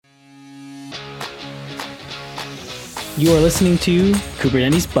You are listening to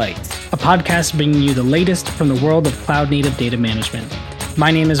Kubernetes Bytes, a podcast bringing you the latest from the world of cloud-native data management. My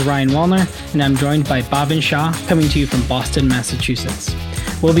name is Ryan Wallner, and I'm joined by Bhavin Shah, coming to you from Boston, Massachusetts.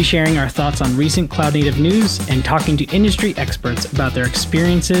 We'll be sharing our thoughts on recent cloud-native news and talking to industry experts about their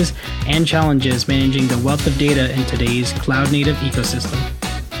experiences and challenges managing the wealth of data in today's cloud-native ecosystem.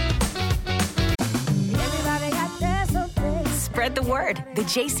 Spread the word. The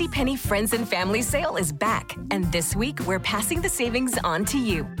JCPenney Friends and Family Sale is back. And this week, we're passing the savings on to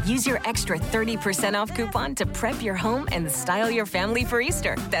you. Use your extra 30% off coupon to prep your home and style your family for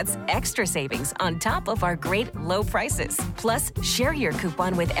Easter. That's extra savings on top of our great low prices. Plus, share your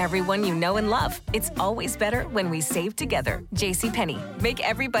coupon with everyone you know and love. It's always better when we save together. JCPenney. Make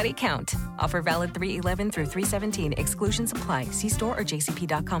everybody count. Offer valid 3/11 through 3/17. Exclusions apply. See store or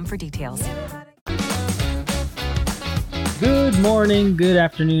jcp.com for details. Good morning, good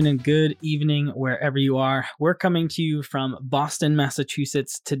afternoon, and good evening, wherever you are. We're coming to you from Boston,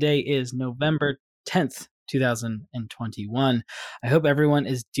 Massachusetts. Today is November 10th, 2021. I hope everyone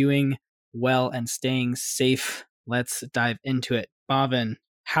is doing well and staying safe. Let's dive into it. Bhavin,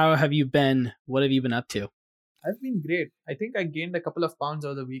 how have you been? What have you been up to? I've been great. I think I gained a couple of pounds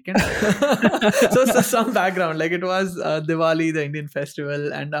over the weekend. so some background, like it was Diwali, the Indian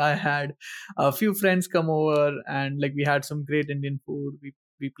festival, and I had a few friends come over, and like we had some great Indian food.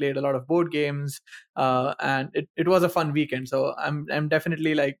 We played a lot of board games, and it was a fun weekend. So I'm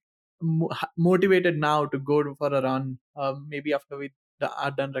definitely like motivated now to go for a run. Maybe after we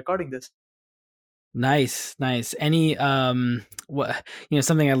are done recording this. Nice. Any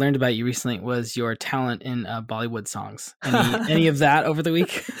something I learned about you recently was your talent in Bollywood songs. Any of that over the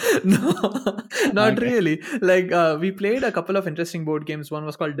week? No, not really. Like we played a couple of interesting board games. One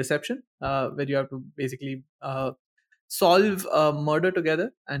was called Deception, where you have to basically solve a murder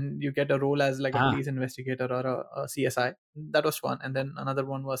together, and you get a role as like a police investigator or a CSI. That was fun. And then another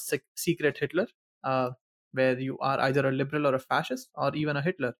one was Secret Hitler, where you are either a liberal or a fascist or even a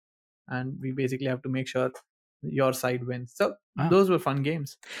Hitler. And we basically have to make sure your side wins. So those were fun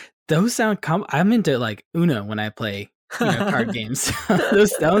games. Those sound I'm into like Uno when I play card games.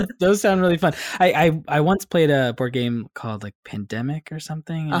 those sound really fun. I once played a board game called like Pandemic or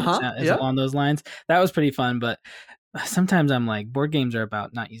something. It's along those lines. That was pretty fun, but sometimes I'm like, board games are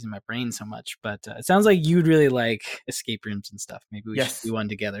about not using my brain so much. But it sounds like you'd really like escape rooms and stuff. Maybe we should do one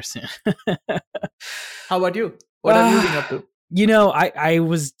together soon. How about you? What have you been up to? I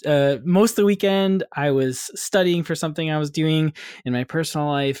was most of the weekend I was studying for something I was doing in my personal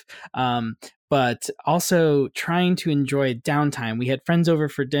life, but also trying to enjoy downtime. We had friends over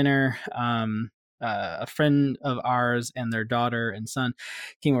for dinner. A friend of ours and their daughter and son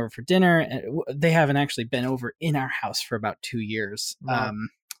came over for dinner, and they haven't actually been over in our house for about 2 years. Wow.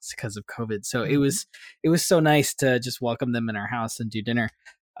 It's because of COVID. So it was so nice to just welcome them in our house and do dinner.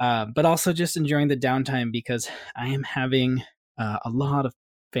 But also just enjoying the downtime because I am having a lot of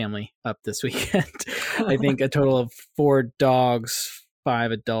family up this weekend. I think a total of 4 dogs,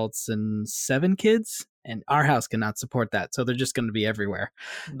 5 adults, and 7 kids. And our house cannot support that, so they're just going to be everywhere.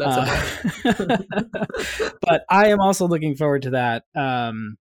 That's but I am also looking forward to that.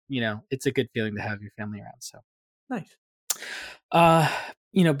 It's a good feeling to have your family around. So nice.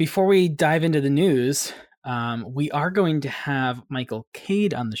 Before we dive into the news, we are going to have Michael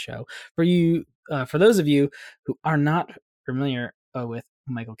Cade on the show. For those of you who are not familiar with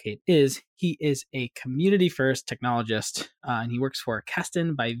who Michael Cade is, he is a community-first technologist, and he works for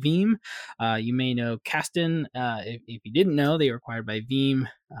Kasten by Veeam. You may know Kasten. If you didn't know, they were acquired by Veeam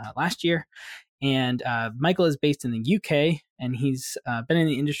last year. And Michael is based in the UK, and he's been in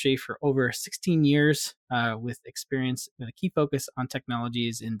the industry for over 16 years with experience with a key focus on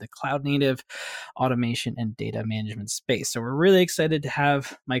technologies in the cloud-native automation and data management space. So we're really excited to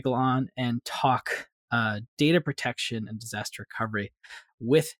have Michael on and talk data protection and disaster recovery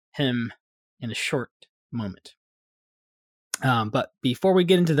with him in a short moment. But before we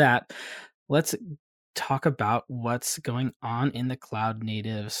get into that, let's talk about what's going on in the cloud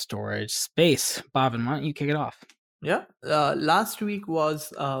native storage space. Bhavin, why don't you kick it off? Yeah. Last week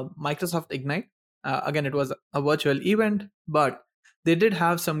was Microsoft Ignite. Again, it was a virtual event, but they did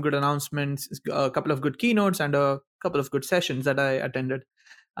have some good announcements, a couple of good keynotes, and a couple of good sessions that I attended.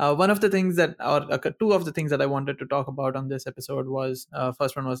 Two of the things that I wanted to talk about on this episode was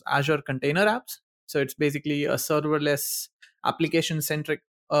first one was Azure Container Apps. So it's basically a serverless application-centric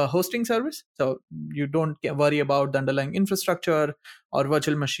hosting service. So you don't worry about the underlying infrastructure or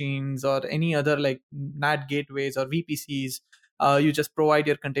virtual machines or any other like NAT gateways or VPCs. You just provide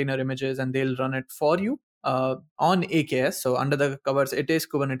your container images and they'll run it for you on AKS. So under the covers, it is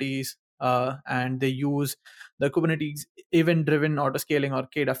Kubernetes and they use the Kubernetes event-driven autoscaling or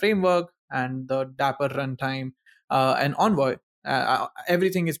KEDA framework and the Dapper runtime and Envoy.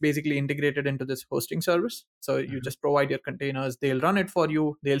 Everything is basically integrated into this hosting service. So you Mhm. just provide your containers, they'll run it for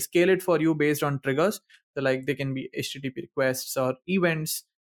you, they'll scale it for you based on triggers. So like they can be HTTP requests or events,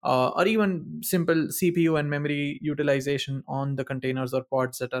 or even simple CPU and memory utilization on the containers or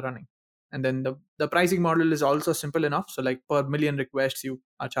pods that are running. And then the pricing model is also simple enough. So like per million requests, you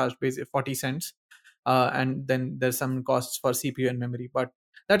are charged basically 40 cents. And then there's some costs for CPU and memory. But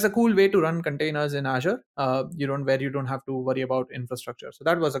that's a cool way to run containers in Azure. You don't have to worry about infrastructure. So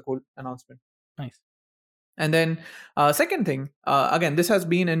that was a cool announcement. Nice. And then, second thing, again, this has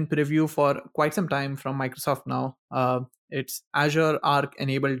been in preview for quite some time from Microsoft now. It's Azure Arc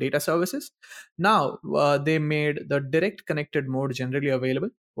enabled data services. Now, they made the direct connected mode generally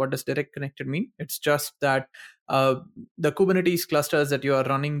available. What does direct connected mean? It's just that uh, the Kubernetes clusters that you are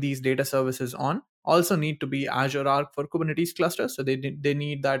running these data services on also need to be Azure Arc for Kubernetes clusters. So they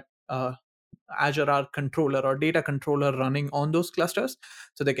need that Azure Arc controller or data controller running on those clusters,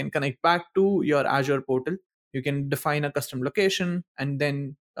 so they can connect back to your Azure portal. You can define a custom location, and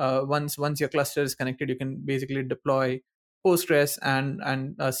then once your cluster is connected, you can basically deploy Postgres and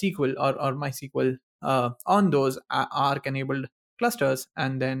SQL or MySQL on those Arc enabled clusters,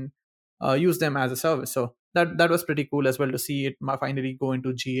 and then use them as a service. So that was pretty cool as well to see it finally go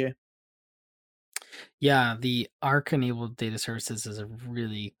into GA. Yeah, the Arc enabled data services is a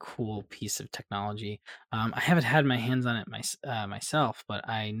really cool piece of technology. I haven't had my hands on it myself, but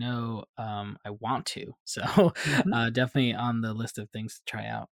I know I want to. So Mhm. definitely on the list of things to try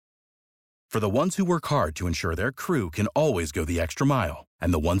out. For the ones who work hard to ensure their crew can always go the extra mile,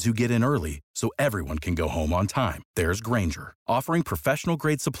 and the ones who get in early so everyone can go home on time, there's Granger, offering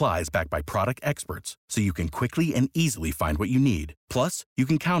professional-grade supplies backed by product experts so you can quickly and easily find what you need. Plus, you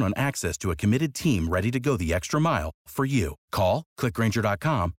can count on access to a committed team ready to go the extra mile for you. Call, click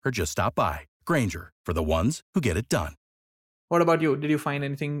Granger.com, or just stop by. Granger, for the ones who get it done. What about you? Did you find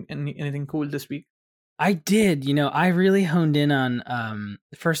anything cool this week? I did. I really honed in on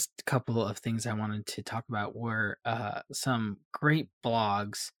the first couple of things I wanted to talk about were some great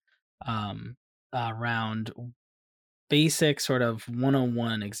blogs around basic sort of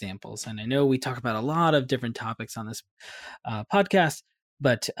 101 examples. And I know we talk about a lot of different topics on this podcast,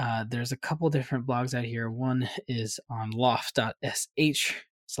 but there's a couple different blogs out here. One is on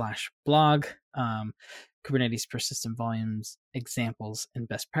loft.sh/blog. Kubernetes persistent volumes, examples, and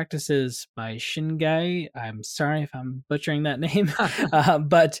best practices by Shingai. I'm sorry if I'm butchering that name,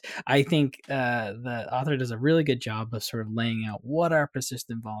 but I think the author does a really good job of sort of laying out what are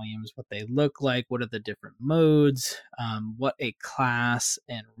persistent volumes, what they look like, what are the different modes, what a class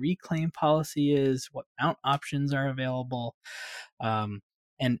and reclaim policy is, what mount options are available, and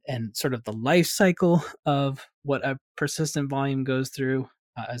sort of the life cycle of what a persistent volume goes through,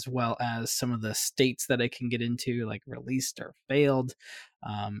 as well as some of the states that it can get into, like released or failed.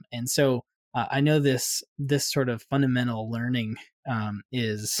 And so I know this sort of fundamental learning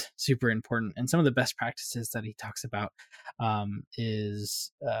is super important, and some of the best practices that he talks about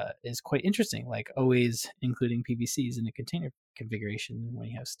is quite interesting, like always including PVCs in a container configuration when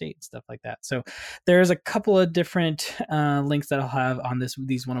you have state and stuff like that. So there's a couple of different links that I'll have on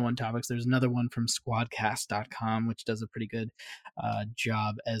these 101 topics. There's another one from squadcast.com, which does a pretty good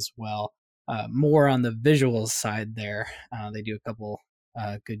job as well. More on the visuals side there. They do a couple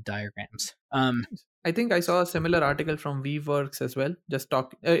good diagrams. I think I saw a similar article from Weaveworks as well. Just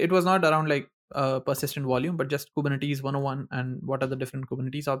talk. It was not around like persistent volume, but just Kubernetes 101 and what are the different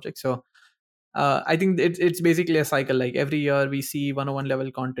Kubernetes objects. So I think it's basically a cycle. Like every year we see 101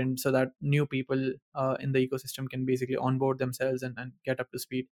 level content so that new people in the ecosystem can basically onboard themselves and get up to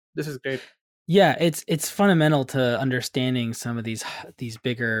speed. This is great. Yeah, it's fundamental to understanding some of these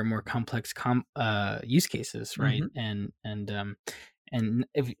bigger, more complex use cases, right? Hmm. And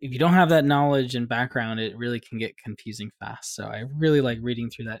if you don't have that knowledge and background, it really can get confusing fast. So I really like reading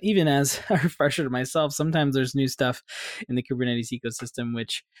through that. Even as a refresher to myself, sometimes there's new stuff in the Kubernetes ecosystem,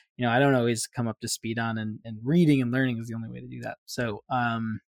 which I don't always come up to speed on, and reading and learning is the only way to do that. So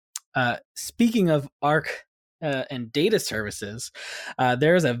speaking of Arc and data services,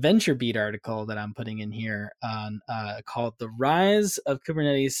 there's a VentureBeat article that I'm putting in here on called "The Rise of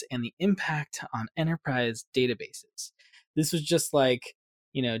Kubernetes and the Impact on Enterprise Databases." This was just like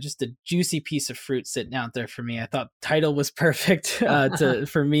just a juicy piece of fruit sitting out there for me. I thought the title was perfect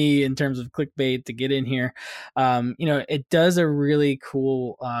for me in terms of clickbait to get in here. It does a really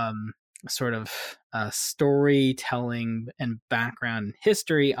cool sort of storytelling and background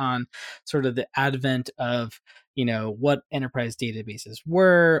history on sort of the advent of what enterprise databases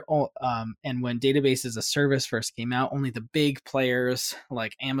were. And when database as a service first came out, only the big players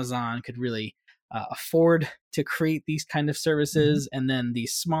like Amazon could really afford to create these kind of services. And then the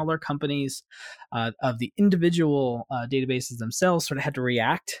smaller companies of the individual databases themselves sort of had to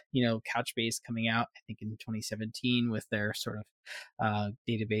react. Couchbase coming out, I think, in 2017 with their sort of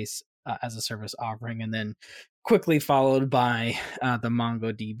database as a service offering, and then quickly followed by the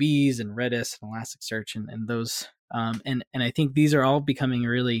MongoDBs and Redis and Elasticsearch and those. And I think these are all becoming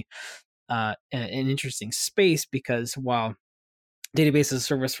really an interesting space, because while database as a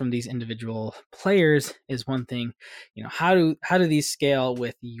service from these individual players is one thing, how do these scale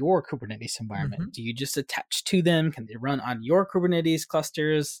with your Kubernetes environment? Do you just attach to them? Can they run on your Kubernetes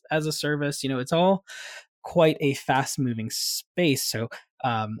clusters as a service? It's all quite a fast moving space. So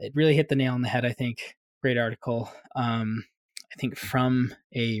it really hit the nail on the head, I think. Great article, I think, from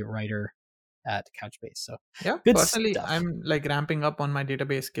a writer at Couchbase. So yeah, good personally, stuff. I'm like ramping up on my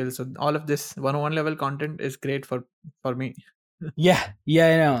database skills. So all of this 101 level content is great for me. Yeah,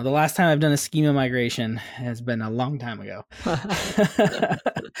 I know. The last time I've done a schema migration has been a long time ago.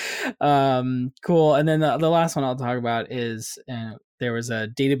 Cool. And then the last one I'll talk about is there was a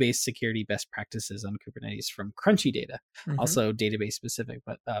database security best practices on Kubernetes from Crunchy Data, also database specific,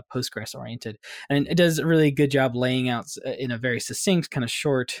 but Postgres oriented. And it does a really good job laying out in a very succinct, kind of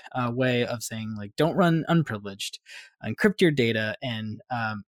short way of saying, like, don't run unprivileged, encrypt your data, and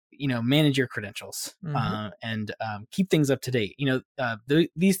manage your credentials, and keep things up to date.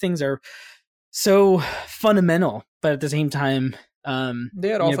 These things are so fundamental, but at the same time,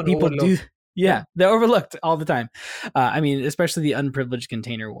 they are often people overlooked. They're overlooked all the time. Especially the unprivileged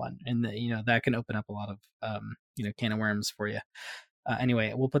container one, and that can open up a lot of can of worms for you.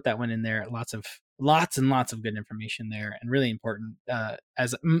 Anyway, we'll put that one in there. Lots and lots of good information there, and really important.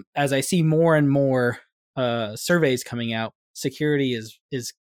 As I see more and more surveys coming out, security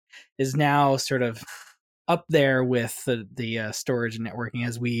is now sort of up there with the storage and networking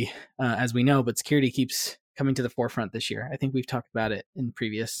as we know, but security keeps coming to the forefront this year. I think we've talked about it in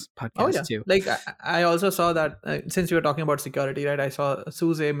previous podcasts too. Like I also saw that since we were talking about security, right? I saw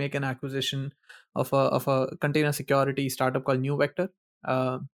SUSE make an acquisition of a container security startup called New Vector.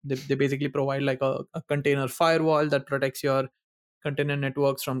 They basically provide like a container firewall that protects your container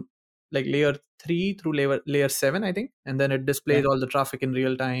networks from like layer 3 through layer 7, I think, and then it displays all the traffic in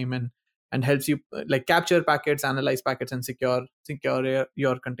real time and helps you like capture packets, analyze packets, and secure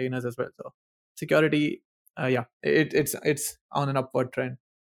your containers as well. So security, it's on an upward trend.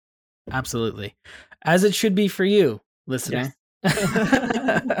 Absolutely, as it should be for you, listener.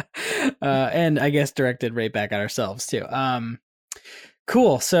 Yes. And I guess directed right back at ourselves too.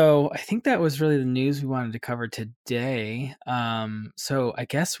 Cool. So I think that was really the news we wanted to cover today. So I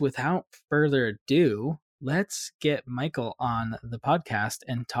guess without further ado, let's get Michael on the podcast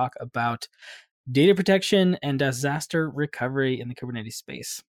and talk about data protection and disaster recovery in the Kubernetes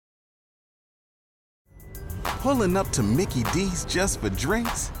space. Pulling up to Mickey D's just for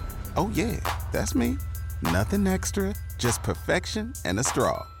drinks? Oh yeah, that's me. Nothing extra, just perfection and a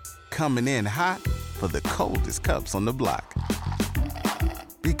straw. Coming in hot for the coldest cups on the block.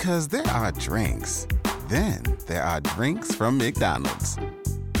 Because there are drinks. Then there are drinks from McDonald's.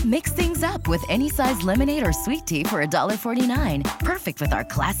 Mix things up with any size lemonade or sweet tea for $1.49. Perfect with our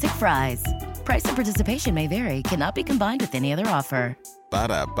classic fries. Price and participation may vary. Cannot be combined with any other offer.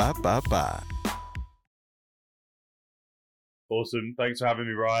 Ba-da-ba-ba-ba. Awesome. Thanks for having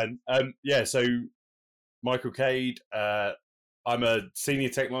me, Ryan. So Michael Cade. I'm a senior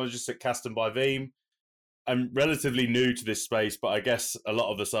technologist at Kasten by Veeam. I'm relatively new to this space, but I guess a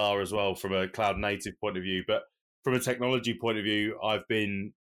lot of us are as well from a cloud native point of view. But from a technology point of view, I've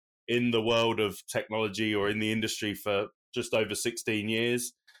been in the world of technology or in the industry for just over 16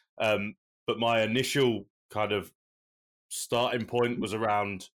 years. But my initial kind of starting point was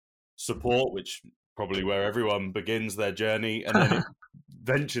around support, which probably where everyone begins their journey. And then it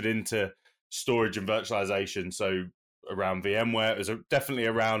ventured into storage and virtualization. So around VMware, it was definitely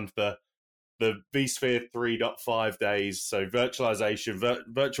around the vSphere 3.5 days. So virtualization,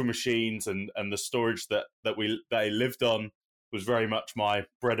 virtual machines, and the storage that I lived on was very much my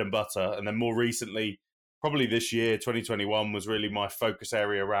bread and butter. And then more recently, probably this year, 2021, was really my focus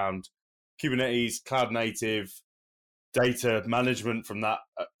area around Kubernetes, cloud native, data management from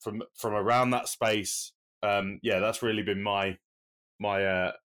around that space. That's really been my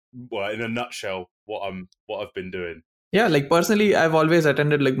in a nutshell what I've been doing. Yeah, like personally, I've always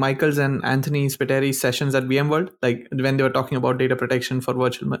attended like Michael's and Anthony Spiteri's sessions at VMworld, like when they were talking about data protection for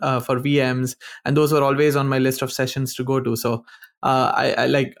virtual for VMs, and those were always on my list of sessions to go to. So I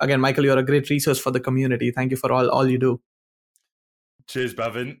like, again, Michael, you're a great resource for the community. Thank you for all you do. Cheers,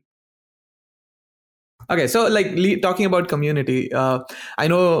 Bhavin. Okay, so like talking about community, I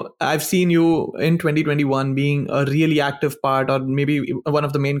know I've seen you in 2021 being a really active part, or maybe one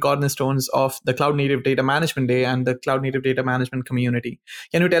of the main cornerstones of the Cloud Native Data Management Day and the Cloud Native Data Management community.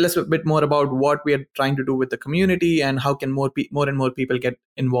 Can you tell us a bit more about what we are trying to do with the community and how can more and more people get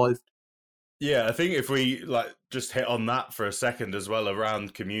involved? Yeah, I think if we just hit on that for a second as well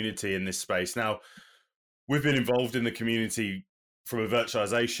around community in this space. Now, we've been involved in the community from a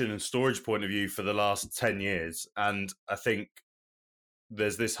virtualization and storage point of view for the last 10 years. And I think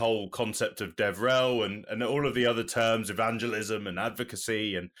there's this whole concept of DevRel and all of the other terms, evangelism and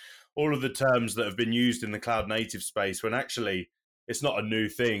advocacy, and all of the terms that have been used in the cloud native space, when actually it's not a new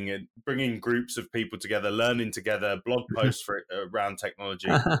thing. And bringing groups of people together, learning together, blog posts around technology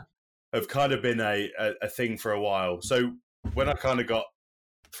have kind of been a thing for a while. So when I kind of got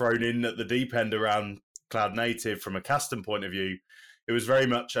thrown in at the deep end around cloud native from a custom point of view, it was very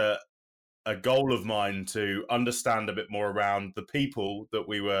much a goal of mine to understand a bit more around the people that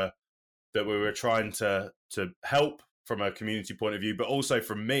we were trying to help from a community point of view, but also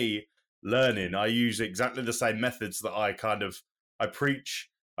from me learning. I use exactly the same methods that I preach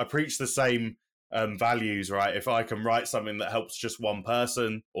the same values, right? If I can write something that helps just one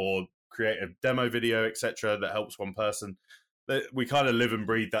person, or create a demo video, etc., that helps one person, we kind of live and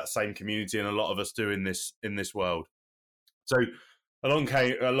breathe that same community, and a lot of us do in this world. So along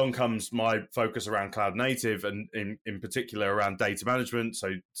comes my focus around cloud native, and in particular around data management.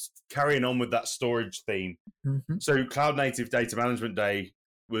 So carrying on with that storage theme. Mm-hmm. So Cloud Native Data Management Day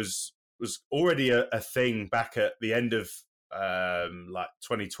was already a thing back at the end of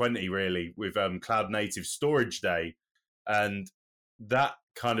 2020, really, with Cloud Native Storage Day, and that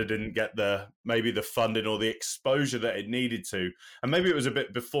kind of didn't get maybe the funding or the exposure that it needed to, and maybe it was a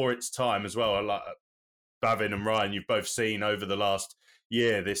bit before its time as well. Like Bhavin and Ryan, you've both seen over the last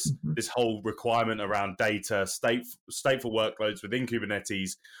year this whole requirement around data stateful workloads within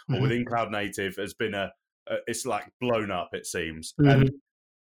Kubernetes or within Cloud Native has been it's like blown up, it seems. And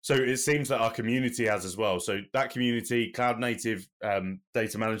so it seems that our community has as well. So that community, Cloud Native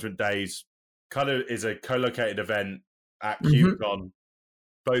Data Management Days, kind of is a co-located event at KubeCon,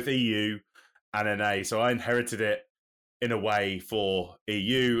 both EU and NA. So I inherited it in a way for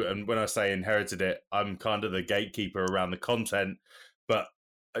EU. And when I say inherited it, I'm kind of the gatekeeper around the content, but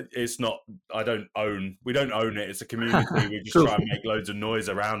it's not, we don't own it. It's a community. We just try and make loads of noise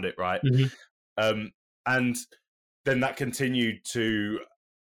around it, right? And then that continued to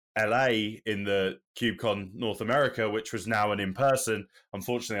LA in the KubeCon North America, which was now an in-person.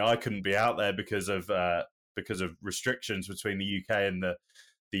 Unfortunately, I couldn't be out there because of restrictions between the UK and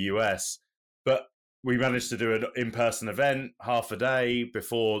the US. But we managed to do an in-person event half a day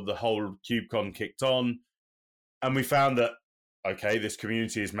before the whole KubeCon kicked on. And we found that, okay, this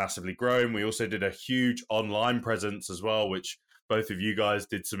community is massively growing. We also did a huge online presence as well, which both of you guys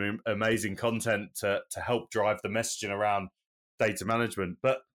did some amazing content to help drive the messaging around data management.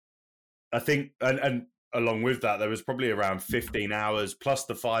 But I think, and along with that, there was probably around 15 hours plus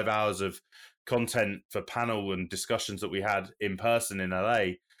the 5 hours of content for panel and discussions that we had in person in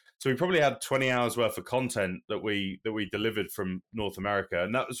LA. So we probably had 20 hours worth of content that we delivered from North America.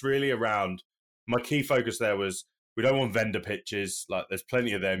 And that was really around, my key focus there was, we don't want vendor pitches. Like, there's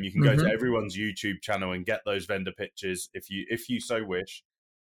plenty of them. You can go to everyone's YouTube channel and get those vendor pitches if you so wish.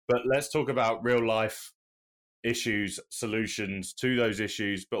 But let's talk about real life issues, solutions to those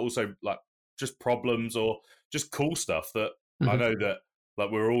issues, but also like just problems or just cool stuff that I know that like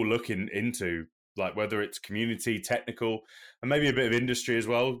we're all looking into, like whether it's community, technical, and maybe a bit of industry as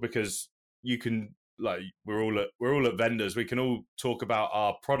well, because you can, like, we're all at vendors. We can all talk about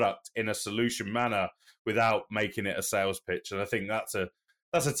our product in a solution manner without making it a sales pitch. And I think that's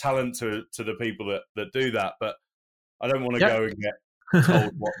a talent to the people that do that. But I don't want to go and get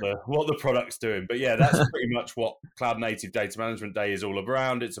told what the product's doing. But yeah, that's pretty much what Cloud Native Data Management Day is all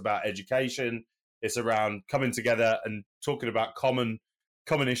around. It's about education. It's around coming together and talking about common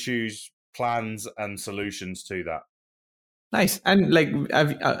issues, plans, and solutions to that. Nice. And like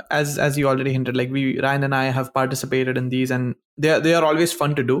as you already hinted, like Ryan and I have participated in these, and they are always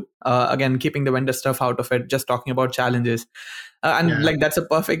fun to do. Again, keeping the vendor stuff out of it, just talking about challenges. Like that's a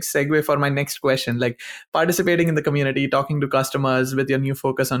perfect segue for my next question. Like, participating in the community, talking to customers with your new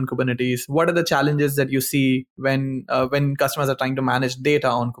focus on Kubernetes, what are the challenges that you see when customers are trying to manage data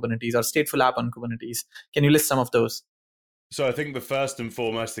on Kubernetes or stateful app on Kubernetes? Can you list some of those? So I think the first and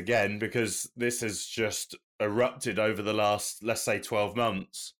foremost, again, because this has just erupted over the last, let's say, 12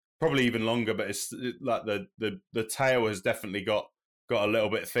 months, probably even longer, but like the tail has definitely got a little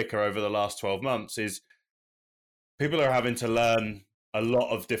bit thicker over the last 12 months, is people are having to learn a lot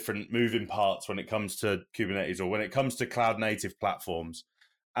of different moving parts when it comes to Kubernetes or when it comes to cloud native platforms.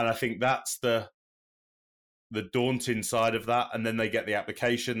 And I think that's the daunting side of that. And then they get the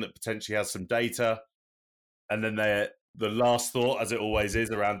application that potentially has some data. And then the last thought, as it always is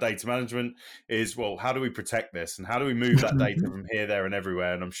around data management, is, well, how do we protect this? And how do we move that data from here, there, and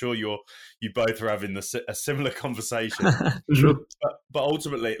everywhere? And I'm sure you both are having a similar conversation. True. But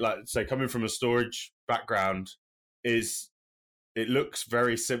ultimately, like say, coming from a storage background, it looks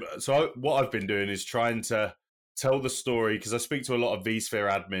very similar. So what I've been doing is trying to tell the story, because I speak to a lot of vSphere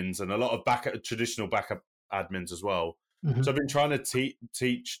admins and a lot of traditional backup admins as well. Mm-hmm. So I've been trying to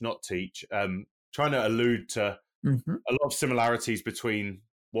trying to allude to a lot of similarities between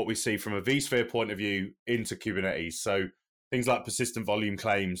what we see from a vSphere point of view into Kubernetes. So things like persistent volume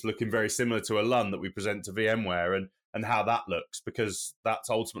claims looking very similar to a LUN that we present to VMware, and how that looks, because that's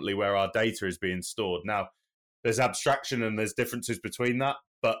ultimately where our data is being stored. Now, there's abstraction and there's differences between that,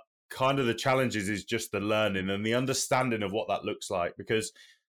 but kind of the challenges is just the learning and the understanding of what that looks like, because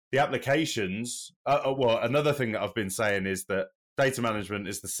the applications, well, another thing that I've been saying is that data management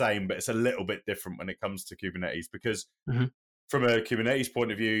is the same, but it's a little bit different when it comes to Kubernetes, because from a Kubernetes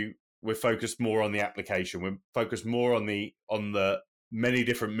point of view, we're focused more on the application. We're focused more on the many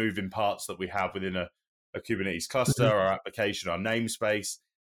different moving parts that we have within a Kubernetes cluster, our application, our namespace.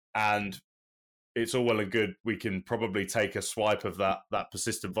 And it's all well and good. We can probably take a swipe of that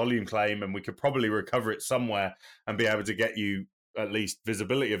persistent volume claim, and we could probably recover it somewhere and be able to get you at least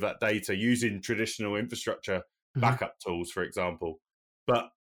visibility of that data using traditional infrastructure backup tools, for example. But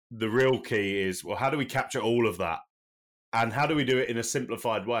the real key is, well, how do we capture all of that? And how do we do it in a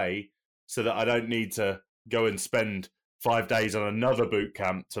simplified way so that I don't need to go and spend 5 days on another boot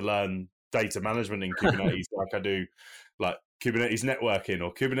camp to learn data management in Kubernetes like I do, like Kubernetes networking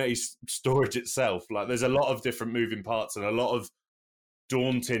or Kubernetes storage itself. Like, there's a lot of different moving parts and a lot of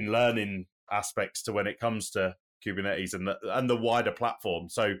daunting learning aspects to when it comes to Kubernetes and the wider platform.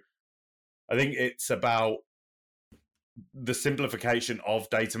 So I think it's about the simplification of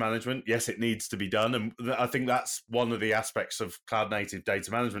data management. Yes, it needs to be done, and I think that's one of the aspects of cloud native data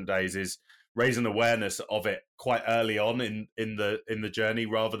management days, is raising awareness of it quite early on in the journey,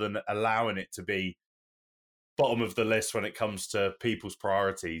 rather than allowing it to be bottom of the list when it comes to people's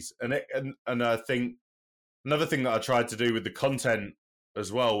priorities. And I think another thing that I tried to do with the content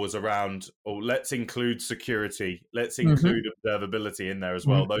as well was around, let's include security, let's include observability in there as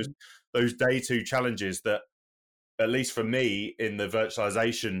well. Those day two challenges that, at least for me, in the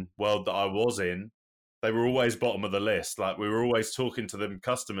virtualization world that I was in, they were always bottom of the list. Like, we were always talking to them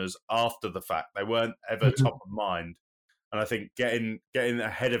customers after the fact. They weren't ever top of mind. And I think getting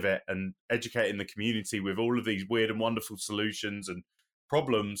ahead of it and educating the community with all of these weird and wonderful solutions and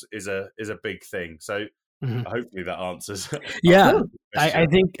problems is a big thing. So hopefully that answers. Yeah, I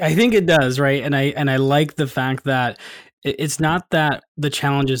think it does, right? And I like the fact that it's not that the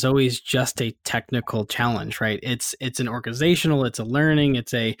challenge is always just a technical challenge, right? It's an organizational, it's a learning,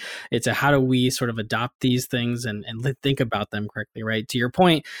 it's a how do we sort of adopt these things and think about them correctly, right? To your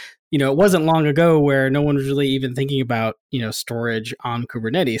point, it wasn't long ago where no one was really even thinking about, storage on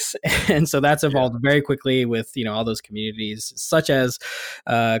Kubernetes. And so that's evolved very quickly with, all those communities such as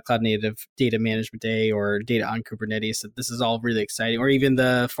Cloud Native Data Management Day or Data on Kubernetes. So this is all really exciting. Or even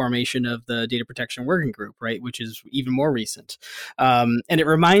the formation of the Data Protection Working Group, right, which is even more recent. And it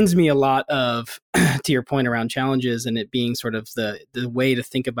reminds me a lot of, to your point around challenges and it being sort of the way to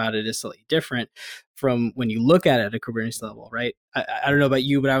think about it is slightly different from when you look at it at a Kubernetes level, right? I don't know about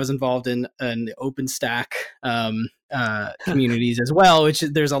you, but I was involved in the OpenStack communities as well, which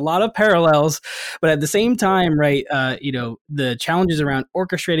there's a lot of parallels, but at the same time, right, the challenges around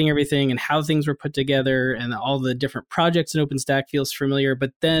orchestrating everything and how things were put together and all the different projects in OpenStack feels familiar,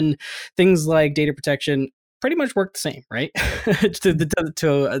 but then things like data protection pretty much work the same, right? to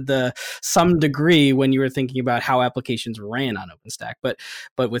the some degree when you were thinking about how applications ran on OpenStack, but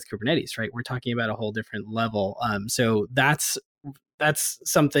with Kubernetes, right, we're talking about a whole different level. So that's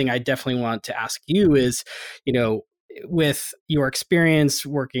something I definitely want to ask you is, with your experience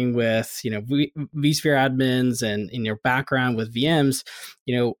working with, vSphere admins and in your background with VMs,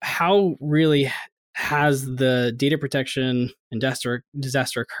 how really has the data protection and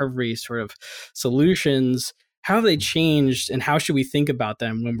disaster recovery sort of solutions, how have they changed and how should we think about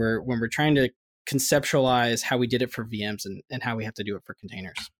them when we're trying to conceptualize how we did it for VMs and how we have to do it for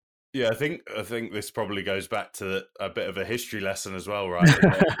containers? Yeah, I think this probably goes back to a bit of a history lesson as well, right?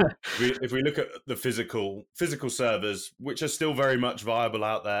 If we look at the physical servers, which are still very much viable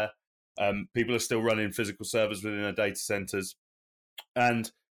out there, people are still running physical servers within their data centers,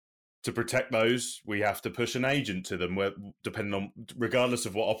 and to protect those, we have to push an agent to them. Where, depending on, regardless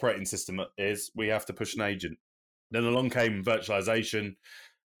of what operating system it is, we have to push an agent. Then along came virtualization,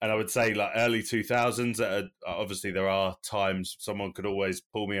 and I would say like early 2000s. Obviously, there are times someone could always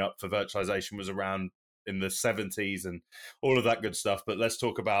pull me up for virtualization was around in the 70s and all of that good stuff. But let's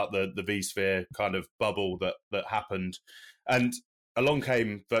talk about the vSphere kind of bubble that happened, and along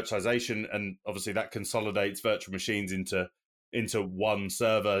came virtualization, and obviously that consolidates virtual machines into one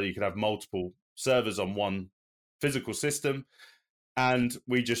server. You can have multiple servers on one physical system, and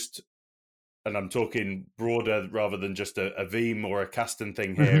and I'm talking broader rather than just a Veeam or a Kasten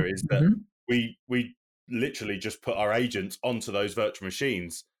thing here, is that we literally just put our agents onto those virtual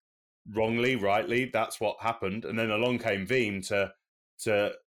machines. Wrongly, rightly, that's what happened. And then along came Veeam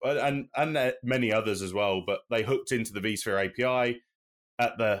and many others as well, but they hooked into the vSphere API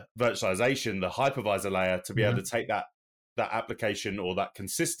at the virtualization, the hypervisor layer, to be able to take that application or that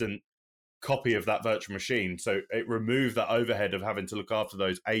consistent copy of that virtual machine. So it removed that overhead of having to look after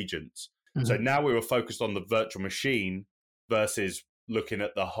those agents. So now we were focused on the virtual machine versus looking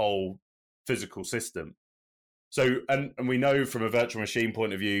at the whole physical system. So, and we know from a virtual machine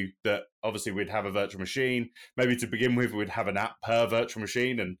point of view that obviously we'd have a virtual machine. Maybe to begin with, we'd have an app per virtual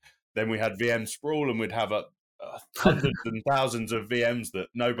machine, and then we had VM sprawl, and we'd have hundreds and thousands of VMs that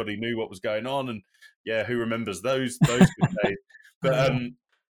nobody knew what was going on. And yeah, who remembers those good days?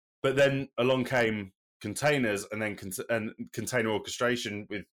 But then along came containers, and then container orchestration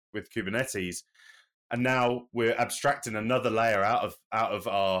with Kubernetes, and now we're abstracting another layer out of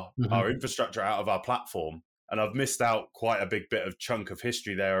our infrastructure, out of our platform. And I've missed out quite a big bit of chunk of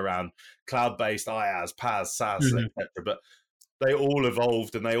history there around cloud-based IaaS, PaaS, SaaS, etc. But they all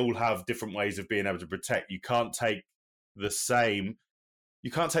evolved, and they all have different ways of being able to protect. You can't take the same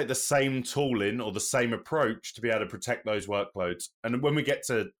tooling or the same approach to be able to protect those workloads. And when we get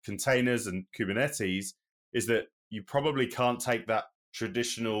to containers and Kubernetes, is that you probably can't take that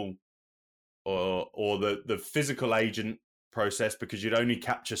traditional or the physical agent process, because you'd only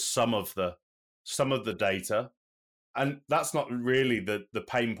capture some of the data. And that's not really the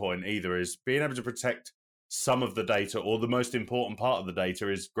pain point either, is being able to protect some of the data, or the most important part of the data,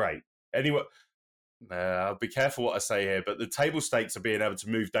 is great. Anyway, I'll be careful what I say here, but the table stakes are being able to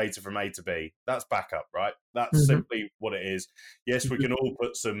move data from A to B. That's backup, right? That's simply what it is. Yes, we can all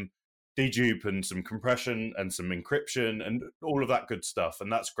put some dedupe and some compression and some encryption and all of that good stuff, and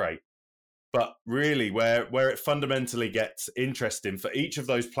that's great. But really, where it fundamentally gets interesting for each of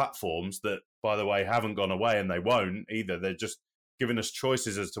those platforms that, by the way, haven't gone away, and they won't either, they're just giving us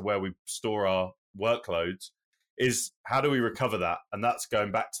choices as to where we store our workloads, is how do we recover that? And that's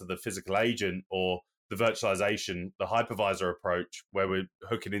going back to the physical agent or the virtualization, the hypervisor approach, where we're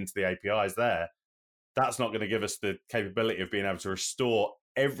hooking into the APIs there. That's not going to give us the capability of being able to restore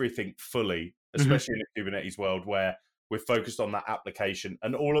everything fully, especially in the Kubernetes world, where we're focused on that application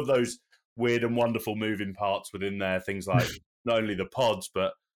and all of those weird and wonderful moving parts within there. Things like not only the pods,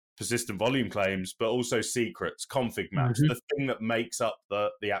 but persistent volume claims, but also secrets, config maps, the thing that makes up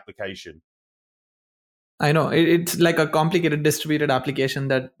the application. I know it's like a complicated distributed application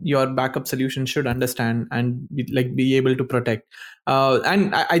that your backup solution should understand and be able to protect.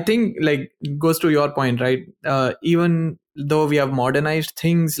 And I think like goes to your point, right? Even though we have modernized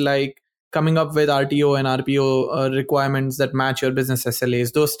things like coming up with RTO and RPO requirements that match your business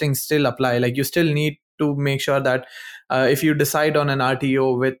SLAs, those things still apply. Like you still need to make sure that if you decide on an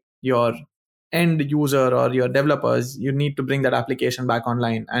RTO with your end user or your developers, you need to bring that application back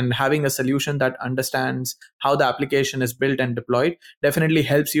online. And having a solution that understands how the application is built and deployed definitely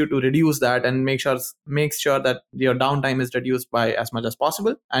helps you to reduce that and makes sure that your downtime is reduced by as much as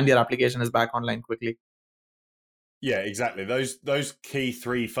possible and your application is back online quickly. Yeah, exactly. Those key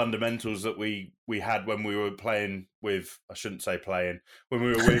three fundamentals that we had when we were playing with, I shouldn't say playing, when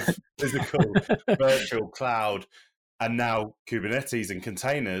we were with physical, virtual, cloud, and now Kubernetes and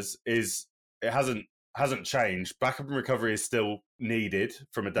containers, it hasn't changed. Backup and recovery is still needed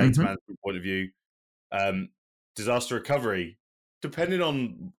from a data management point of view. Disaster recovery, depending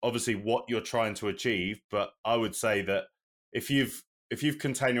on obviously what you're trying to achieve, but I would say that if you've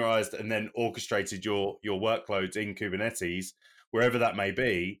containerized and then orchestrated your workloads in Kubernetes, wherever that may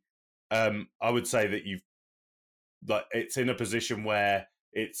be, I would say that it's in a position where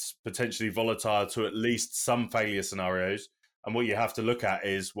it's potentially volatile to at least some failure scenarios. And what you have to look at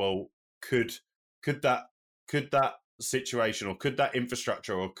is, well, could that situation, or could that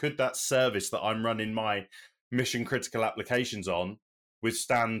infrastructure, or could that service that I'm running my mission critical applications on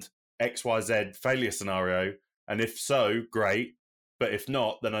withstand XYZ failure scenario? And if so, great. But if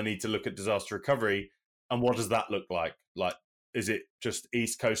not, then I need to look at disaster recovery. And what does that look like? Like, is it just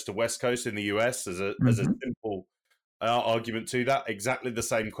East Coast to West Coast in the US as a simple argument to that? Exactly the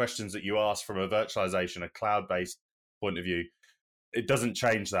same questions that you ask from a virtualization, a cloud-based point of view. It doesn't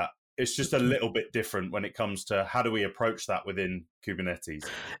change that. It's just a little bit different when it comes to how do we approach that within Kubernetes.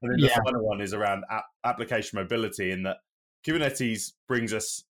 And then the final one is around application mobility, in that Kubernetes brings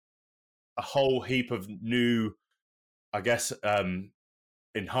us a whole heap of new, I guess,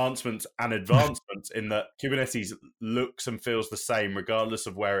 enhancements and advancements in that Kubernetes looks and feels the same regardless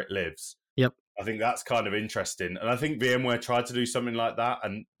of where it lives. Yep. I think that's kind of interesting. And I think VMware tried to do something like that,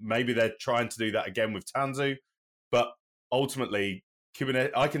 and maybe they're trying to do that again with Tanzu. But ultimately,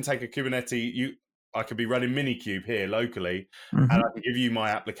 Kubernetes, I can take a Kubernetes, I could be running Minikube here locally, and I can give you my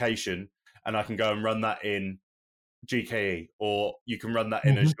application, and I can go and run that in GKE, or you can run that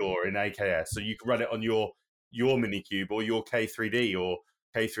in Azure, in AKS. So you can run it on your Minikube or your K3D or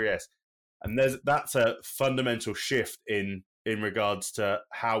K3S. And that's a fundamental shift in regards to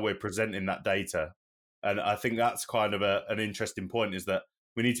how we're presenting that data. And I think that's kind of an interesting point, is that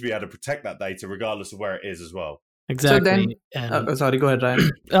we need to be able to protect that data regardless of where it is as well. Exactly. So then, sorry, go ahead,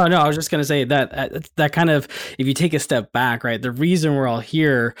 Ryan. Oh no, I was just going to say that kind of, if you take a step back, right, the reason we're all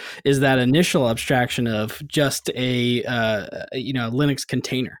here is that initial abstraction of just a Linux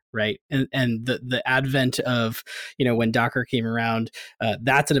container, right, and the advent of when Docker came around,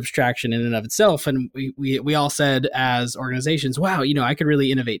 that's an abstraction in and of itself, and we all said as organizations, wow, I could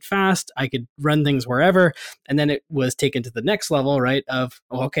really innovate fast, I could run things wherever, and then it was taken to the next level, right, of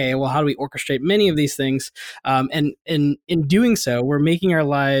okay, well, how do we orchestrate many of these things, and in doing so, we're making our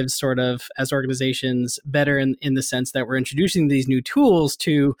lives sort of as organizations better in the sense that we're introducing these new tools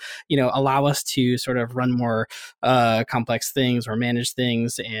to, allow us to sort of run more complex things or manage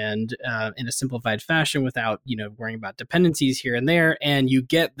things and in a simplified fashion without, worrying about dependencies here and there. And you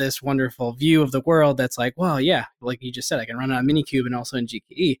get this wonderful view of the world that's like, well, yeah, like you just said, I can run on Minikube and also in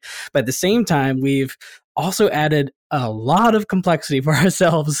GKE. But at the same time, we've also added a lot of complexity for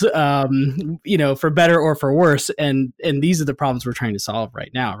ourselves, for better or for worse. And these are the problems we're trying to solve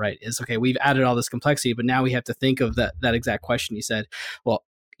right now, right? Is, okay, we've added all this complexity, but now we have to think of that exact question you said. Well,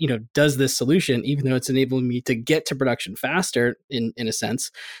 does this solution, even though it's enabling me to get to production faster in a sense,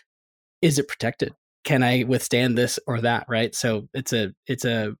 is it protected? Can I withstand this or that, right? So it's a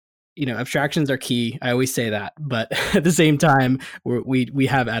abstractions are key. I always say that, but at the same time, we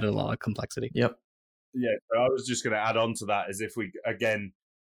have added a lot of complexity. Yep. Yeah, so I was just going to add on to that, as if we, again,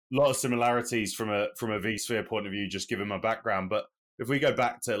 a lot of similarities from a vSphere point of view, just given my background. But if we go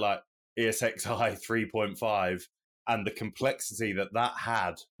back to like ESXi 3.5 and the complexity that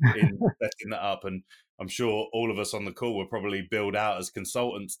had in setting that up, and I'm sure all of us on the call will probably build out as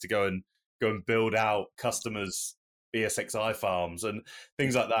consultants to go and build out customers' ESXi farms and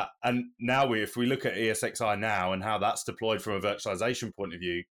things like that. And now if we look at ESXi now and how that's deployed from a virtualization point of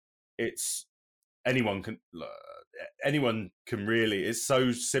view, it's anyone can really, it's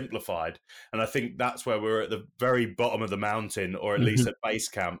so simplified. And I think that's where we're at the very bottom of the mountain, or at least at base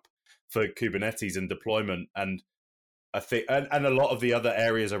camp for Kubernetes and deployment. And I think, and a lot of the other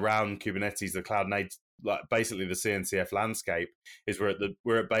areas around Kubernetes, the cloud native, like basically the CNCF landscape, is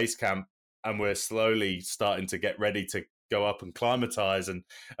we're at base camp, and we're slowly starting to get ready to go up and climatize and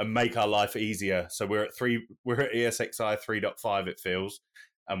make our life easier. So we're at ESXi 3.5, it feels.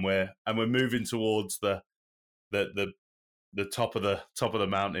 And we're moving towards the top of the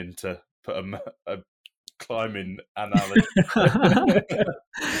mountain, to put a climbing analogy.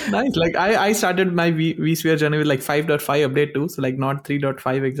 Nice. Like I started my vSphere journey with like 5.5 update too, so like not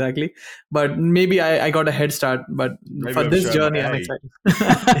 3.5 exactly, but maybe I got a head start. But maybe for this journey, I'm excited.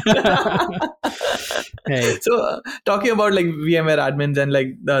 Hey. So talking about like VMware admins and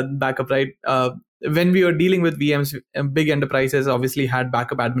like the backup, right? When we were dealing with VMs, big enterprises obviously had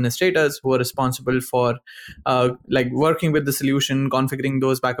backup administrators who were responsible for like working with the solution, configuring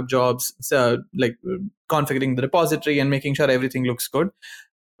those backup jobs, like configuring the repository and making sure everything looks good.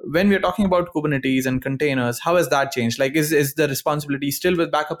 When we're talking about Kubernetes and containers, how has that changed? Like, is the responsibility still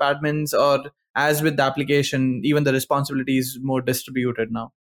with backup admins, or as with the application, even the responsibility is more distributed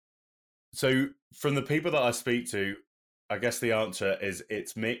now? So from the people that I speak to, I guess the answer is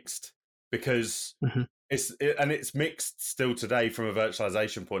it's mixed. Because it's mixed still today from a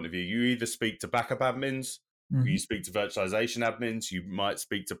virtualization point of view. You either speak to backup admins, you speak to virtualization admins, you might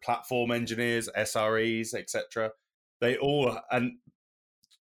speak to platform engineers, SREs, etc. They all, and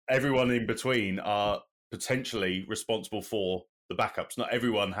everyone in between, are potentially responsible for the backups. Not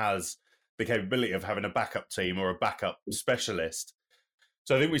everyone has the capability of having a backup team or a backup specialist.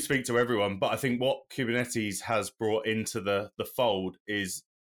 So I think we speak to everyone, but I think what Kubernetes has brought into the fold is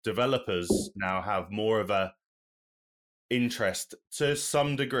developers now have more of a interest to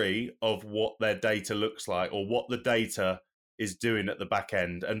some degree of what their data looks like or what the data is doing at the back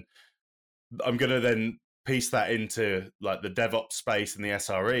end. And I'm going to then piece that into like the DevOps space and the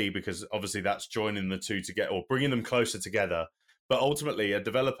SRE, because obviously that's joining the two together or bringing them closer together. But ultimately, a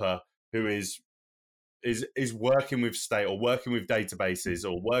developer who is working with state or working with databases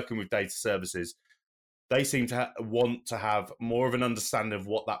or working with data services, they seem to want to have more of an understanding of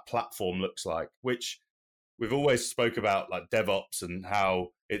what that platform looks like, which we've always spoke about, like DevOps and how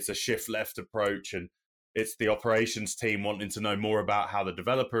it's a shift left approach, and it's the operations team wanting to know more about how the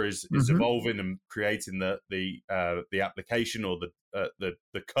developer is evolving and creating the application or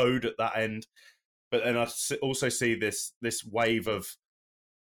the code at that end. But then I also see this wave of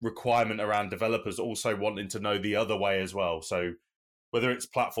requirement around developers also wanting to know the other way as well. So whether it's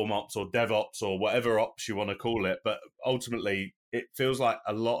platform ops or DevOps or whatever ops you want to call it, but ultimately it feels like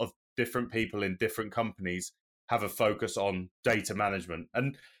a lot of different people in different companies have a focus on data management.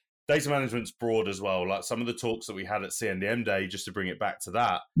 And data management's broad as well. Like some of the talks that we had at CNDM Day, just to bring it back to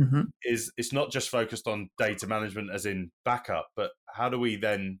that, is it's not just focused on data management as in backup, but how do we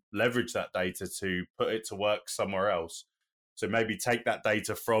then leverage that data to put it to work somewhere else? So maybe take that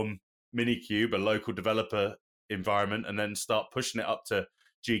data from Minikube, a local developer environment, and then start pushing it up to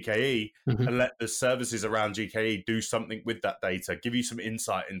GKE and let the services around GKE do something with that data, give you some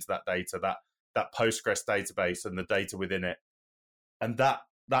insight into that data, that Postgres database and the data within it. And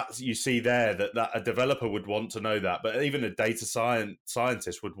that's you see there that a developer would want to know that, but even a data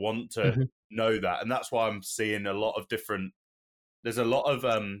scientist would want to know that. And that's why I'm seeing there's a lot of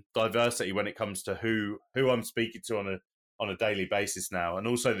diversity when it comes to who I'm speaking to on a daily basis now. And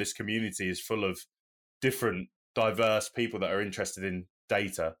also this community is full of different diverse people that are interested in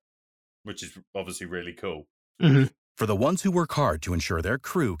data, which is obviously really cool. For the ones who work hard to ensure their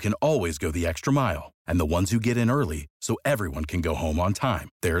crew can always go the extra mile, and the ones who get in early so everyone can go home on time,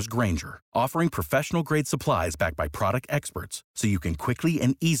 there's Grainger, offering professional-grade supplies backed by product experts so you can quickly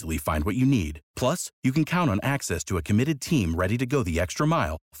and easily find what you need. Plus, you can count on access to a committed team ready to go the extra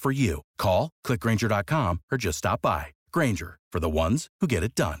mile for you. Call, click Grainger.com, or just stop by. Grainger, for the ones who get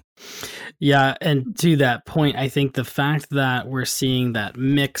it done. Yeah, and to that point, I think the fact that we're seeing that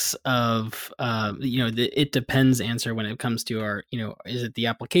mix of, the it depends answer when it comes to our, is it the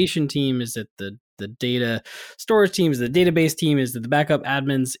application team? Is it the data storage team? Is it the database team? Is it the backup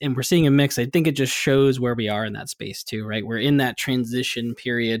admins? And we're seeing a mix. I think it just shows where we are in that space too, right? We're in that transition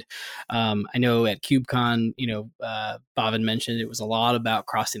period. I know at KubeCon, Bhavin mentioned it was a lot about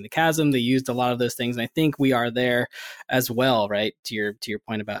crossing the chasm. They used a lot of those things. And I think we are there as well, right? To your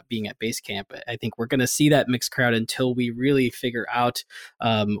point about being at Basecamp, I think we're going to see that mixed crowd until we really figure out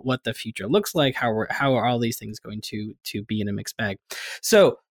what the future looks like. How are all these things going to be in a mixed bag?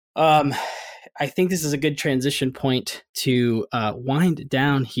 So I think this is a good transition point to wind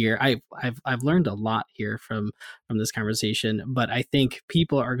down here. I've learned a lot here from this conversation, but I think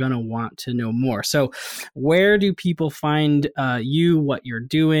people are going to want to know more. So where do people find you, what you're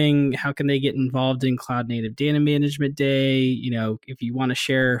doing? How can they get involved in Cloud Native Data Management Day? If you want to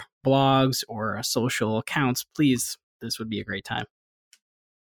share blogs or social accounts, please, this would be a great time.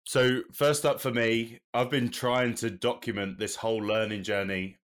 So first up for me, I've been trying to document this whole learning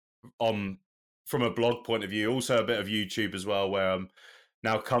journey from a blog point of view, also a bit of YouTube as well, where I'm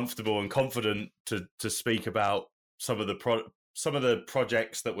now comfortable and confident to speak about some of the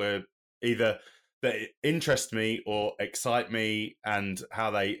projects that were either that interest me or excite me, and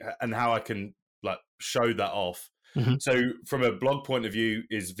how I can like show that off. So from a blog point of view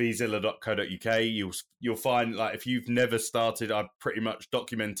is vzilla.co.uk. You'll find, like, if you've never started, I've pretty much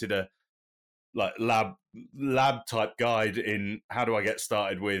documented a like lab type guide in how do I get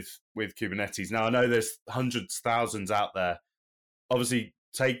started with Kubernetes. Now I know there's hundreds, thousands out there. Obviously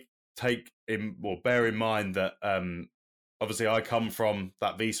bear in mind that obviously I come from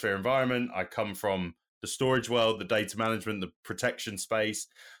that vSphere environment. I come from the storage world, the data management, the protection space.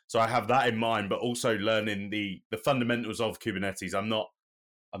 So I have that in mind, but also learning the fundamentals of Kubernetes. I'm not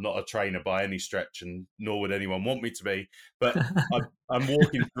a trainer by any stretch, and nor would anyone want me to be. But I'm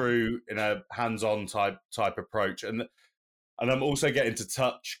walking through in a hands-on type approach, and I'm also getting to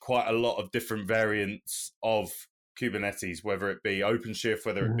touch quite a lot of different variants of Kubernetes, whether it be OpenShift,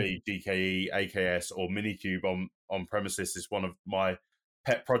 whether it be GKE, AKS, or Minikube on premises. Is one of my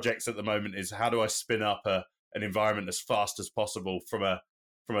pet projects at the moment. Is how do I spin up an environment as fast as possible from a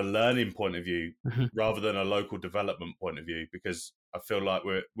a learning point of view Mhm. rather than a local development point of view, because I feel like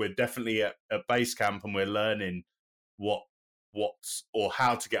we're definitely at base camp and we're learning what's or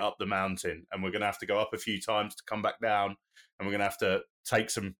how to get up the mountain, and we're going to have to go up a few times to come back down, and we're going to have to take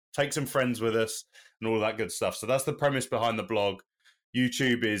some friends with us and all that good stuff. So that's the premise behind the blog.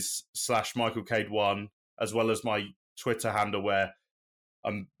 YouTube is /Michael Cade 1, as well as my Twitter handle, where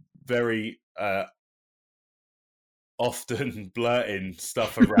I'm very often blurting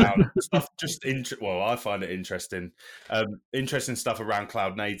stuff around stuff I find it interesting. Interesting stuff around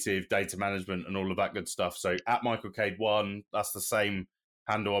cloud native, data management, and all of that good stuff. So at Michael Cade 1, that's the same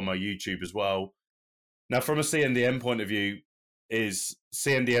handle on my YouTube as well. Now, from a CNDM point of view, is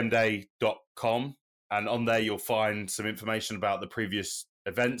cndmday.com, and on there you'll find some information about the previous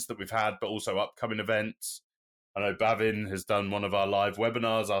events that we've had, but also upcoming events. I know Bhavin has done one of our live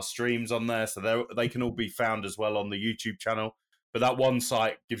webinars, our streams on there, so they can all be found as well on the YouTube channel. But that one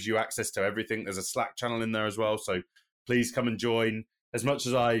site gives you access to everything. There's a Slack channel in there as well, so please come and join. As much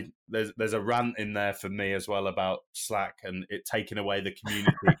as there's a rant in there for me as well about Slack and it taking away the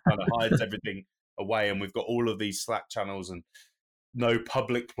community, it kind of hides everything away, and we've got all of these Slack channels and no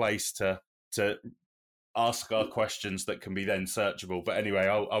public place to ask our questions that can be then searchable. But anyway,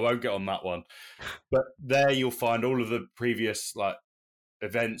 I won't get on that one. But there you'll find all of the previous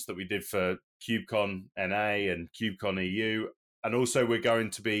events that we did for KubeCon NA and KubeCon EU. And also we're going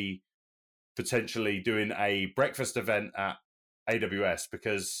to be potentially doing a breakfast event at AWS,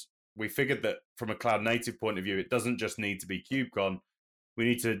 because we figured that from a cloud native point of view, it doesn't just need to be KubeCon. We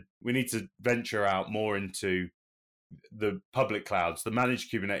need to venture out more into the public clouds, the managed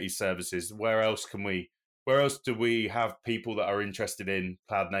Kubernetes services. Where else do we have people that are interested in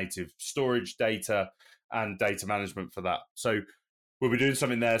cloud native storage, data, and data management for that? So we'll be doing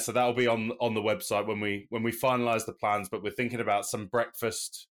something there. So that'll be on the website when we finalize the plans. But we're thinking about some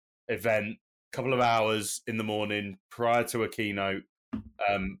breakfast event, couple of hours in the morning prior to a keynote,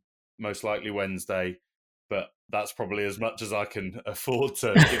 most likely Wednesday. But that's probably as much as I can afford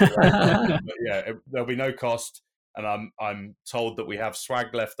to give away. But yeah, there'll be no cost. And I'm told that we have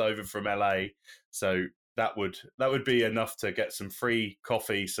swag left over from LA, so that would be enough to get some free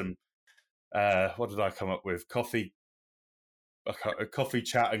coffee, some what did I come up with? Coffee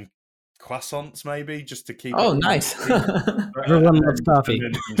chat and croissants, maybe, just to keep. Oh, nice! Everyone loves coffee.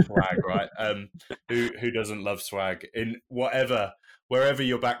 And then swag, right? Who doesn't love swag? In wherever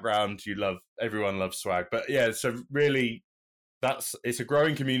your background, everyone loves swag. But yeah, so really, it's a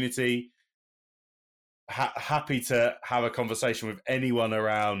growing community. Happy to have a conversation with anyone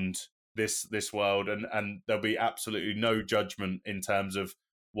around this world, and there'll be absolutely no judgment in terms of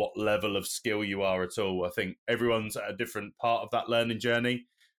what level of skill you are at all. I think everyone's at a different part of that learning journey.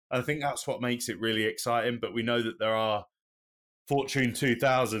 I think that's what makes it really exciting. But we know that there are Fortune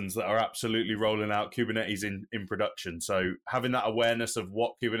 2000s that are absolutely rolling out Kubernetes in production. So having that awareness of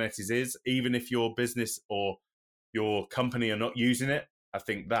what Kubernetes is, even if your business or your company are not using it, I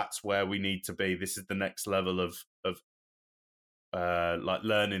think that's where we need to be. This is the next level of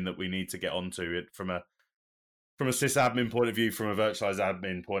learning that we need to get onto it from a sysadmin point of view, from a virtualized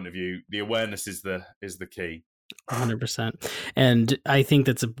admin point of view. The awareness is the key. 100%. And I think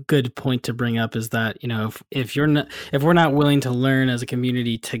that's a good point to bring up, is that, if we're not willing to learn as a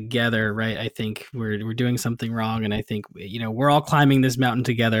community together, right, I think we're doing something wrong. And I think, we're all climbing this mountain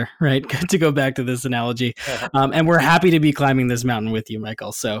together, right? To go back to this analogy. And we're happy to be climbing this mountain with you,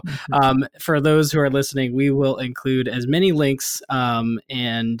 Michael. So for those who are listening, we will include as many links that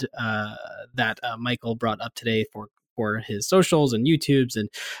Michael brought up today for his socials and YouTubes and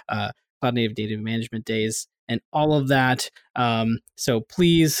Cloud Native Data Management Days and all of that. So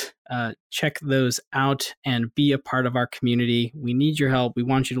please check those out and be a part of our community. We need your help. We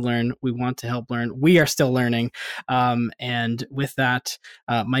want you to learn. We want to help learn. We are still learning. And with that,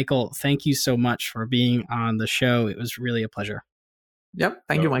 Michael, thank you so much for being on the show. It was really a pleasure. Yep.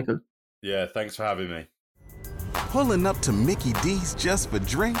 Thank you, Michael. Yeah, thanks for having me. Pulling up to Mickey D's just for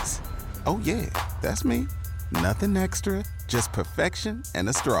drinks? Oh yeah, that's me. Nothing extra, just perfection and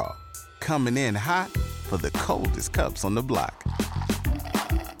a straw. Coming in hot for the coldest cups on the block.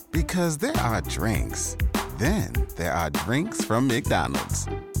 Because there are drinks. Then there are drinks from McDonald's.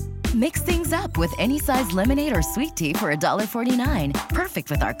 Mix things up with any size lemonade or sweet tea for $1.49. Perfect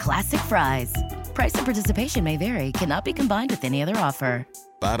with our classic fries. Price and participation may vary. Cannot be combined with any other offer.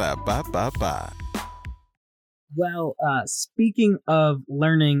 Ba-da-ba-ba-ba. Well, speaking of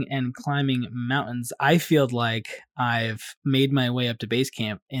learning and climbing mountains, I feel like I've made my way up to base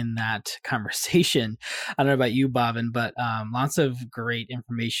camp in that conversation. I don't know about you, Bhavin, but lots of great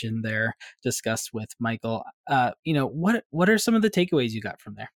information there discussed with Michael. What are some of the takeaways you got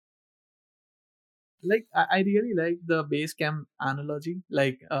from there? Like I really like the base camp analogy.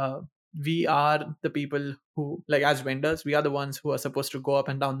 Like we are the people who, like, as vendors, we are the ones who are supposed to go up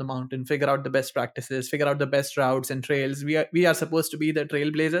and down the mountain, figure out the best practices, figure out the best routes and trails. We are supposed to be the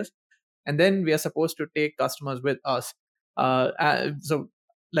trailblazers, and then we are supposed to take customers with us. So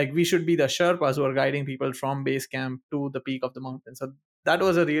like we should be the Sherpas who are guiding people from base camp to the peak of the mountain. So that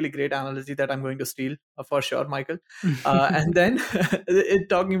was a really great analogy that I'm going to steal for sure, Michael. And then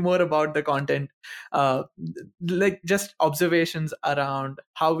talking more about the content, uh, like just observations around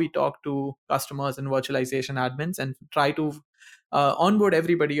how we talk to customers and virtualization admins and try to onboard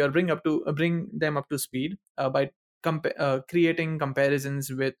everybody or bring them up to speed by creating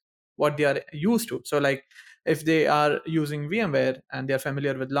comparisons with what they are used to. So like if they are using VMware and they are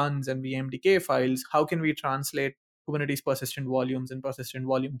familiar with LUNs and VMDK files, how can we translate Kubernetes persistent volumes and persistent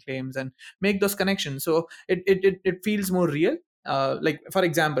volume claims and make those connections so it feels more real. Like for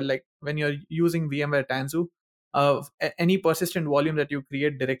example, like when you're using VMware Tanzu, any persistent volume that you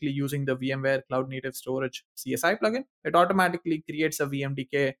create directly using the VMware Cloud Native Storage CSI plugin, it automatically creates a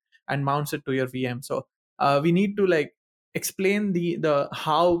VMDK and mounts it to your VM. So we need to like explain the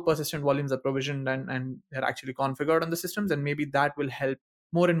how persistent volumes are provisioned and they're actually configured on the systems, and maybe that will help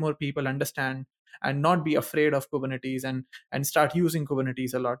more and more people understand and not be afraid of Kubernetes and start using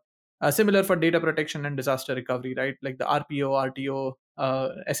Kubernetes a lot. Similar for data protection and disaster recovery, right? Like the RPO, RTO,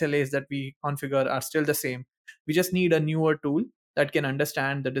 SLAs that we configure are still the same. We just need a newer tool that can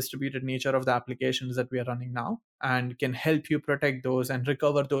understand the distributed nature of the applications that we are running now and can help you protect those and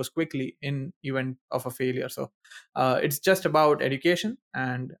recover those quickly in event of a failure. So it's just about education.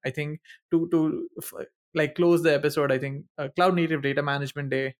 And I think like close the episode, I think Cloud Native Data Management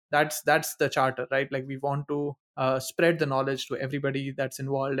Day, that's the charter, right? Like we want to spread the knowledge to everybody that's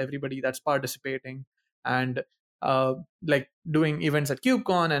involved, everybody that's participating, and like doing events at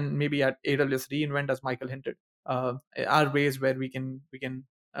KubeCon and maybe at AWS reInvent, as Michael hinted, are ways where we can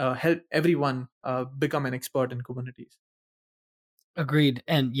help everyone become an expert in Kubernetes. Agreed.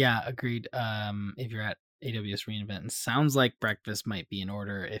 And yeah, agreed. If you're at AWS reInvent, and sounds like breakfast might be in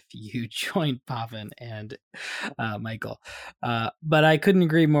order if you join Pavan and Michael. But I couldn't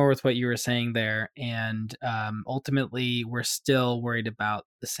agree more with what you were saying there. And ultimately, we're still worried about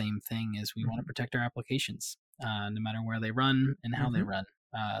the same thing: is we want to protect our applications, no matter where they run and how they run.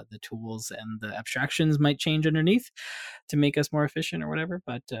 The tools and the abstractions might change underneath to make us more efficient or whatever.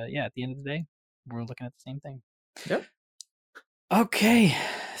 But yeah, at the end of the day, we're looking at the same thing. Yep. Okay,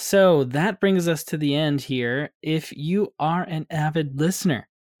 so that brings us to the end here. If you are an avid listener,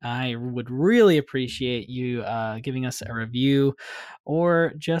 I would really appreciate you giving us a review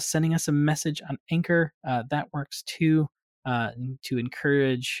or just sending us a message on Anchor. That works too, to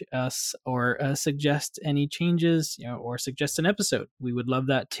encourage us or suggest any changes, or suggest an episode. We would love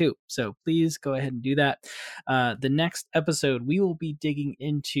that too. So please go ahead and do that. The next episode, we will be digging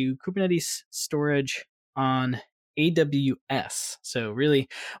into Kubernetes storage on AWS. So really,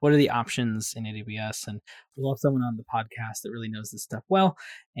 what are the options in AWS? And we'll have someone on the podcast that really knows this stuff well,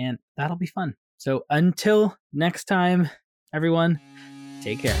 and that'll be fun. So until next time, everyone,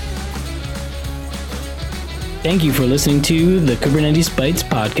 take care. Thank you for listening to the Kubernetes Bytes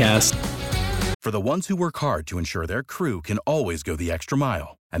podcast. For the ones who work hard to ensure their crew can always go the extra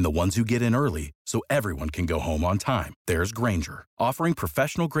mile, and the ones who get in early so everyone can go home on time, there's Grainger, offering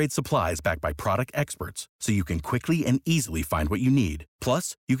professional-grade supplies backed by product experts so you can quickly and easily find what you need.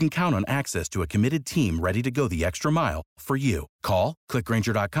 Plus, you can count on access to a committed team ready to go the extra mile for you. Call, click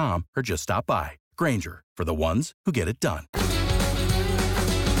Grainger.com, or just stop by. Grainger, for the ones who get it done.